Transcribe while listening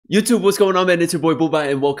YouTube, what's going on, man? It's your boy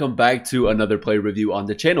Booba, and welcome back to another play review on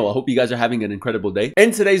the channel. I hope you guys are having an incredible day.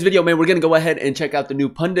 In today's video, man, we're gonna go ahead and check out the new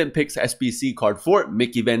Pundit Picks SBC card for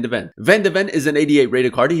Micky Van De Ven. Van De Ven is an 88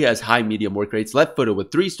 rated card. He has high medium work rates, left footed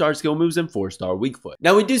with 3-star skill moves and 4-star weak foot.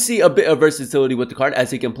 Now, we do see a bit of versatility with the card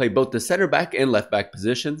as he can play both the center back and left back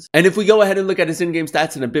positions. And if we go ahead and look at his in-game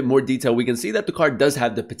stats in a bit more detail, we can see that the card does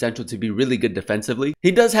have the potential to be really good defensively.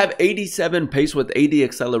 He does have 87 pace with 80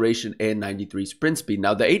 acceleration and 93 sprint speed.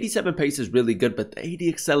 Now, the 87 pace is really good, but the 80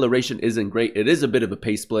 acceleration isn't great. It is a bit of a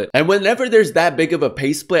pace split, and whenever there's that big of a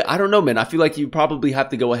pace split, I don't know, man, I feel like you probably have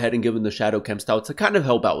to go ahead and give him the shadow chem style to kind of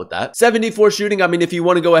help out with that. 74 shooting, I mean, if you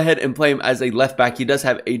want to go ahead and play him as a left back, he does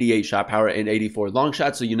have 88 shot power and 84 long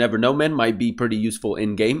shot, so you never know, man, might be pretty useful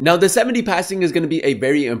in game. Now, the 70 passing is going to be a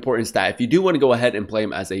very important stat if you do want to go ahead and play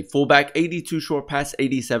him as a fullback. 82 short pass,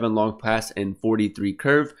 87 long pass, and 43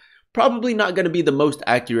 curve. Probably not going to be the most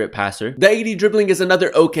accurate passer. The 80 dribbling is another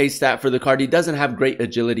okay stat for the card. He doesn't have great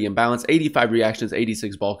agility and balance. 85 reactions,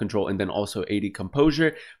 86 ball control, and then also 80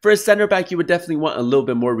 composure. For a center back, you would definitely want a little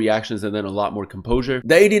bit more reactions and then a lot more composure.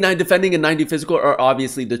 The 89 defending and 90 physical are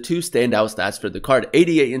obviously the two standout stats for the card.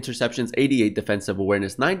 88 interceptions, 88 defensive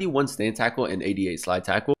awareness, 91 stand tackle, and 88 slide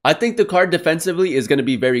tackle. I think the card defensively is going to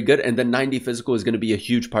be very good, and then 90 physical is going to be a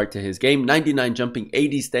huge part to his game. 99 jumping,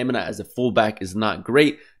 80 stamina as a fullback is not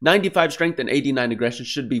great. 95 strength and 89 aggression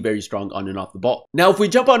should be very strong on and off the ball. Now, if we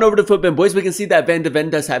jump on over to Footbin, boys, we can see that Van De Ven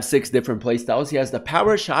does have 6 different playstyles. He has the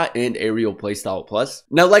power shot and aerial playstyle plus.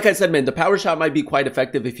 Now, like I said, man, the power shot might be quite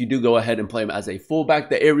effective if you do go ahead and play him as a fullback.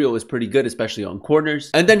 The aerial is pretty good, especially on corners.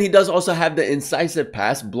 And then he does also have the incisive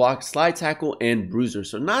pass, block, slide tackle, and bruiser.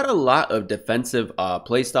 So not a lot of defensive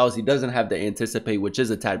playstyles. He doesn't have the anticipate, which is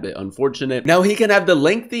a tad bit unfortunate. Now, he can have the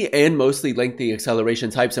lengthy and mostly lengthy acceleration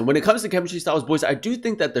types. And when it comes to chemistry styles, boys, I do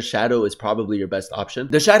think that the shadow is probably your best option.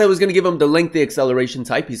 The shadow is going to give him the lengthy acceleration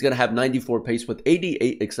type. He's going to have 94 pace with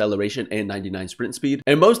 88 acceleration and 99 sprint speed.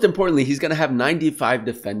 And most importantly, he's going to have 95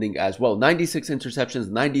 defending as well. 96 interceptions,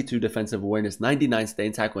 92 defensive awareness, 99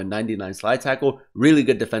 stand tackle, and 99 slide tackle. Really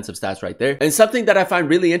good defensive stats right there. And something that I find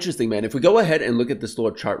really interesting, man, if we go ahead and look at this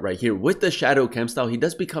little chart right here, with the shadow chem style, he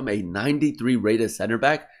does become a 93 rated center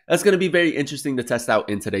back. That's going to be very interesting to test out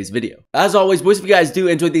in today's video. As always, boys, if you guys do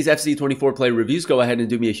enjoy these FC24 play reviews, go ahead and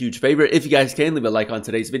do me a huge favor. If you guys can, leave a like on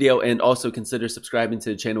today's video and also consider subscribing to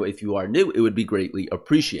the channel if you are new. It would be greatly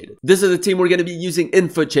appreciated. This is the team we're going to be using in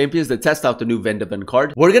Foot Champions to test out the new Van De Ven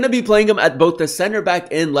card. We're going to be playing him at both the center back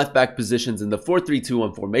and left back positions in the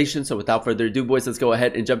 4-3-2-1 formation. So without further ado, boys, let's go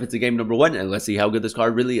ahead and jump into game number 1 and let's see how good this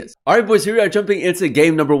card really is. All right, boys, here we are jumping into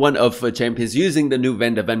game number 1 of Foot Champions using the new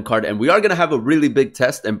Van De Ven card, and we are going to have a really big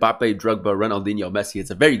test. Mbappe, Drogba, Ronaldinho, Messi. It's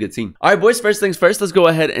a very good team. All right, boys, first things first, let's go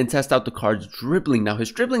ahead and test out the card's dribbling. Now, his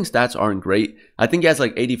dribbling stats aren't great. I think he has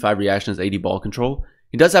like 85 reactions, 80 ball control.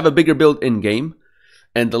 He does have a bigger build in game.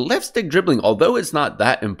 And the left stick dribbling, although it's not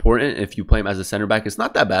that important if you play him as a center back, it's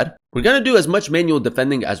not that bad. We're going to do as much manual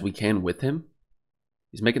defending as we can with him.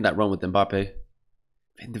 He's making that run with Mbappe.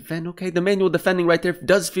 Van De Ven, okay, the manual defending right there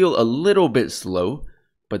does feel a little bit slow,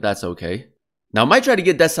 but that's okay. Now, I might try to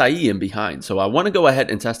get Desai in behind, so I want to go ahead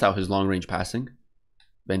and test out his long-range passing.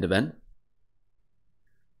 Van De Ven.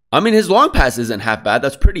 I mean, his long pass isn't half bad.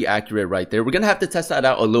 That's pretty accurate right there. We're going to have to test that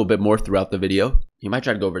out a little bit more throughout the video. He might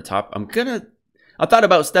try to go over top. I thought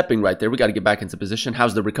about stepping right there. We got to get back into position.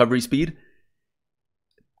 How's the recovery speed?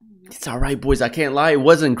 It's all right, boys. I can't lie. It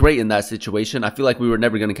wasn't great in that situation. I feel like we were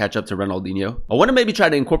never going to catch up to Ronaldinho. I want to maybe try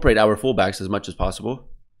to incorporate our fullbacks as much as possible.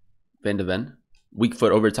 Van De Ven. Weak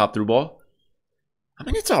foot over top through ball. I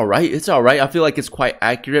mean, it's all right. It's all right. I feel like it's quite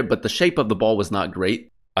accurate, but the shape of the ball was not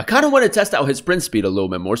great. I kind of want to test out his sprint speed a little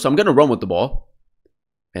bit more, so I'm going to run with the ball.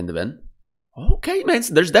 Van De Ven. Okay, man.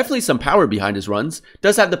 So there's definitely some power behind his runs.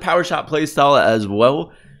 Does have the power shot play style as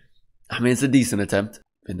well. I mean, it's a decent attempt.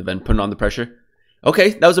 Van De Ven putting on the pressure.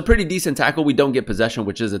 Okay, that was a pretty decent tackle. We don't get possession,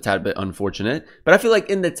 which is a tad bit unfortunate. But I feel like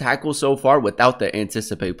in the tackle so far, without the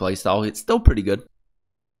anticipate play style, it's still pretty good.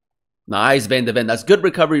 Nice, Van De Ven. That's good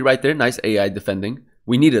recovery right there. Nice AI defending.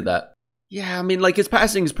 We needed that. Yeah, I mean, like, his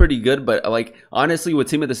passing is pretty good, but, like, honestly, with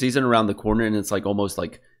team of the season around the corner and it's, like, almost,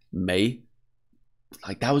 like, May,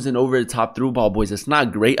 like, that was an over-the-top through ball, boys. It's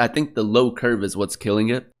not great. I think the low curve is what's killing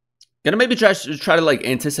it. Gonna maybe try to, like,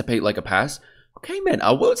 anticipate, like, a pass. Okay, man,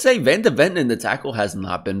 I will say Van De Ven in the tackle has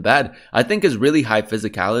not been bad. I think his really high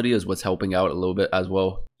physicality is what's helping out a little bit as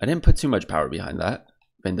well. I didn't put too much power behind that.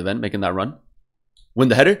 Van De Ven making that run. Win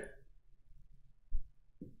the header.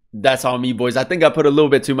 That's on me, boys. I think I put a little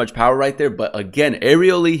bit too much power right there. But again,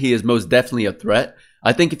 aerially, he is most definitely a threat.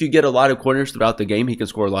 I think if you get a lot of corners throughout the game, he can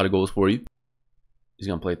score a lot of goals for you. He's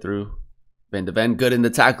going to play through. Van De Ven, good in the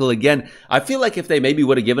tackle again. I feel like if they maybe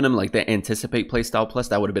would have given him like the anticipate playstyle plus,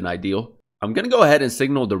 that would have been ideal. I'm going to go ahead and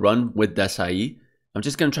signal the run with Desai. I'm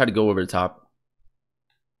just going to try to go over the top.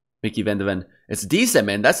 Micky Van De Ven. It's decent,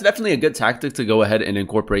 man. That's definitely a good tactic to go ahead and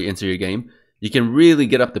incorporate into your game. You can really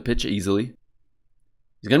get up the pitch easily.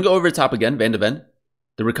 He's going to go over the top again, Van De Ven.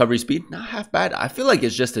 The recovery speed, not half bad. I feel like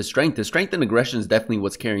it's just his strength. His strength and aggression is definitely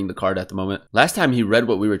what's carrying the card at the moment. Last time he read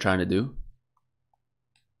what we were trying to do.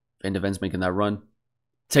 Van De Ven's making that run.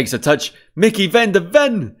 Takes a touch. Micky Van De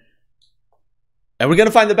Ven! And we're going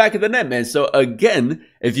to find the back of the net, man. So again,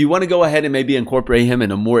 if you want to go ahead and maybe incorporate him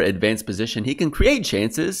in a more advanced position, he can create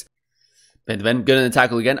chances. Van De Ven, good in the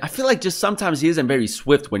tackle again. I feel like just sometimes he isn't very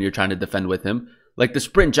swift when you're trying to defend with him. Like the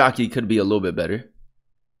sprint jockey could be a little bit better.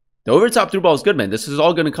 The over top through ball is good, man. This is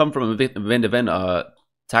all going to come from a Van De Ven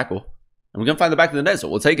tackle. And we're going to find the back of the net, so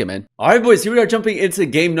we'll take it, man. All right, boys, here we are jumping into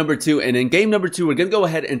game number 2. And in game number 2, we're going to go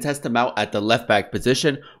ahead and test him out at the left back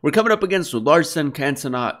position. We're coming up against Larson,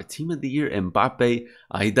 Cantona, Team of the Year, Mbappe.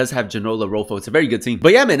 He does have Janola, Rolfo. It's a very good team.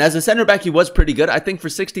 But yeah, man, as a center back, he was pretty good. I think for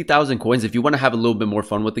 60,000 coins, if you want to have a little bit more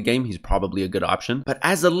fun with the game, he's probably a good option. But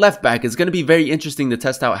as a left back, it's going to be very interesting to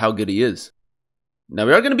test out how good he is. Now,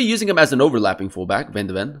 we are going to be using him as an overlapping fullback. Van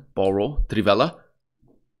De Ven, ball roll, Trivela.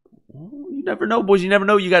 You never know, boys. You never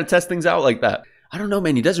know. You got to test things out like that. I don't know,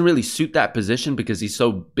 man. He doesn't really suit that position because he's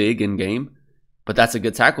so big in game. But that's a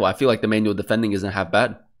good tackle. I feel like the manual defending isn't half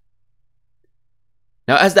bad.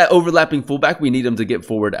 Now, as that overlapping fullback, we need him to get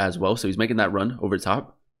forward as well. So he's making that run over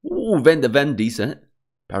top. Ooh, Van De Ven, decent.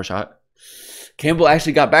 Power shot. Campbell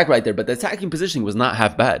actually got back right there, but the attacking positioning was not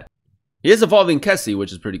half bad. He is evolving Kessie,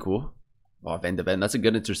 which is pretty cool. Oh, Van De Ven, that's a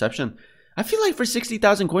good interception. I feel like for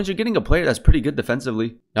 60,000 coins, you're getting a player that's pretty good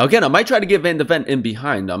defensively. Now, again, I might try to get Van De Ven in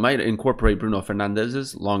behind. I might incorporate Bruno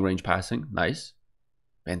Fernandez's long-range passing. Nice.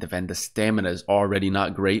 Van De Ven, the stamina is already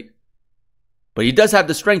not great. But he does have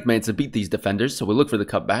the strength, man, to beat these defenders. So we'll look for the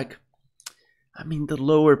cutback. I mean, the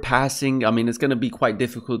lower passing, I mean, it's going to be quite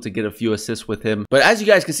difficult to get a few assists with him. But as you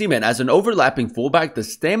guys can see, man, as an overlapping fullback, the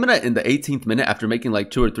stamina in the 18th minute after making like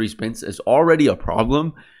 2 or 3 sprints is already a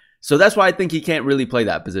problem. So that's why I think he can't really play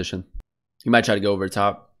that position. He might try to go over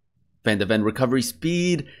top. Van De Ven, recovery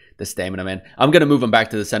speed. The stamina, man. I'm going to move him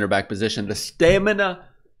back to the center back position. The stamina,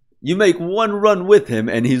 you make one run with him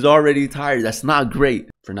and he's already tired. That's not great.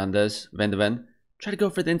 Fernandez, Van De Ven. Try to go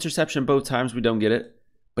for the interception both times. We don't get it.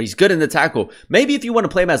 But he's good in the tackle. Maybe if you want to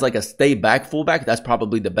play him as like a stay back fullback, that's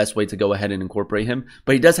probably the best way to go ahead and incorporate him.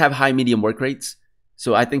 But he does have high medium work rates.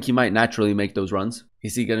 So I think he might naturally make those runs.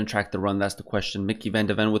 Is he going to track the run? That's the question. Micky Van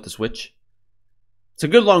De Ven with the switch. It's a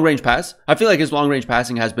good long-range pass. I feel like his long-range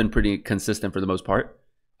passing has been pretty consistent for the most part.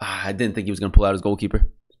 I didn't think he was going to pull out his goalkeeper.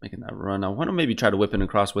 Making that run. I want to maybe try to whip it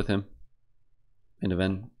across with him. Van De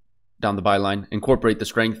Ven down the byline. Incorporate the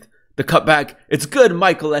strength. The cutback. It's good,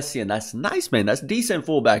 Michael Essien. That's nice, man. That's decent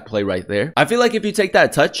fullback play right there. I feel like if you take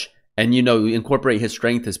that touch and, you know, incorporate his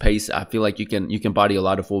strength, his pace, I feel like you can body a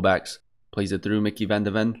lot of fullbacks. Plays it through. Micky Van De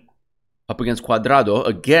Ven. Up against Cuadrado.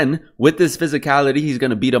 Again, with this physicality, he's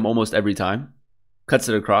going to beat him almost every time. Cuts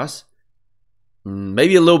it across.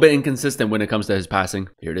 Maybe a little bit inconsistent when it comes to his passing.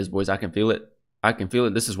 Here it is, boys. I can feel it. I can feel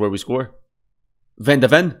it. This is where we score. Van De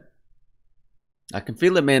Ven. I can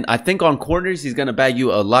feel it, man. I think on corners, he's going to bag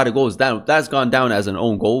you a lot of goals. That's gone down as an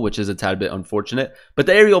own goal, which is a tad bit unfortunate. But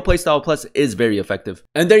the aerial playstyle plus is very effective.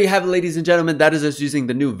 And there you have it, ladies and gentlemen. That is us using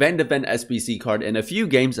the new Ven De Ven SBC card in a few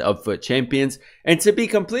games of Foot Champions. And to be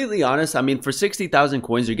completely honest, I mean, for 60,000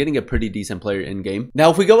 coins, you're getting a pretty decent player in-game.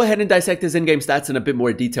 Now, if we go ahead and dissect his in-game stats in a bit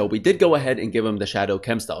more detail, we did go ahead and give him the Shadow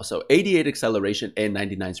Chem style. So 88 acceleration and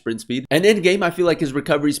 99 sprint speed. And in-game, I feel like his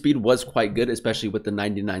recovery speed was quite good, especially with the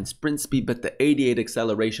 99 sprint speed. But the 88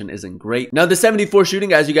 acceleration isn't great. Now, the 74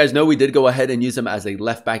 shooting, as you guys know, we did go ahead and use him as a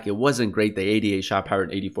left back. It wasn't great. The 88 shot power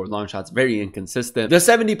and 84 long shots, very inconsistent. The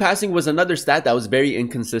 70 passing was another stat that was very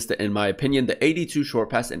inconsistent in my opinion. The 82 short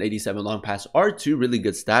pass and 87 long pass are 2 really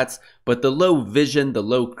good stats, but the low vision, the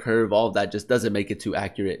low curve, all of that just doesn't make it too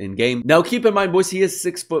accurate in game. Now, keep in mind, boys, he is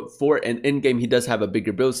 6'4", and in game he does have a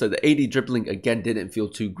bigger build, so the 80 dribbling again didn't feel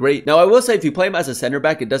too great. Now, I will say if you play him as a center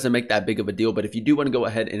back, it doesn't make that big of a deal, but if you do want to go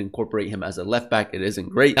ahead and incorporate him as a left back, it isn't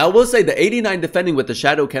great. Now, I will say the 89 defending with the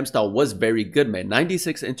Shadow Chem style was very good, man.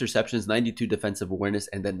 96 interceptions, 92 defensive awareness,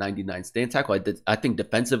 and then 99 stand tackle. I think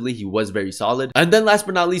defensively he was very solid. And then last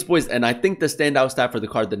but not least, boys, and I think the standout stat for the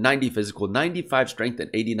card, the 90 physical, 95 strength, and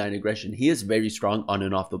 89 aggression. possession. He is very strong on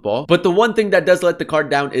and off the ball. But the one thing that does let the card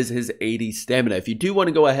down is his 80 stamina. If you do want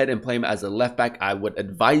to go ahead and play him as a left back, I would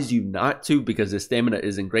advise you not to because his stamina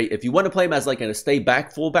isn't great. If you want to play him as like a stay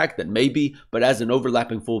back fullback, then maybe, but as an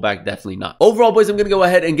overlapping fullback, definitely not. Overall, boys, I'm going to go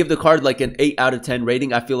ahead and give the card like an 8 out of 10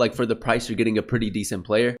 rating. I feel like for the price, you're getting a pretty decent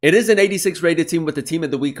player. It is an 86 rated team with the team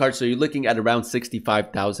of the week card, so you're looking at around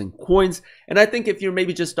 65,000 coins. And I think if you're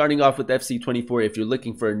maybe just starting off with FC24, if you're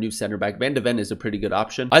looking for a new center back, Van De Ven is a pretty good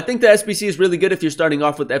option. I think the SBC is really good if you're starting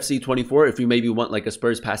off with FC24, if you maybe want like a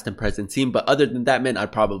Spurs past and present team. But other than that, man,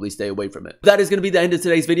 I'd probably stay away from it. That is going to be the end of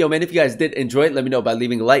today's video, man. If you guys did enjoy it, let me know by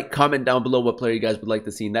leaving a like, comment down below what player you guys would like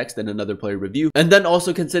to see next in another player review. And then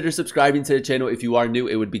also consider subscribing to the channel if you are new.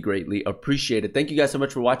 It would be greatly appreciated. Thank you guys so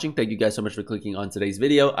much for watching. Thank you guys so much for clicking on today's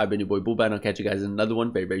video. I've been your boy Bullbat, and I'll catch you guys in another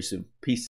one very, very soon. Peace.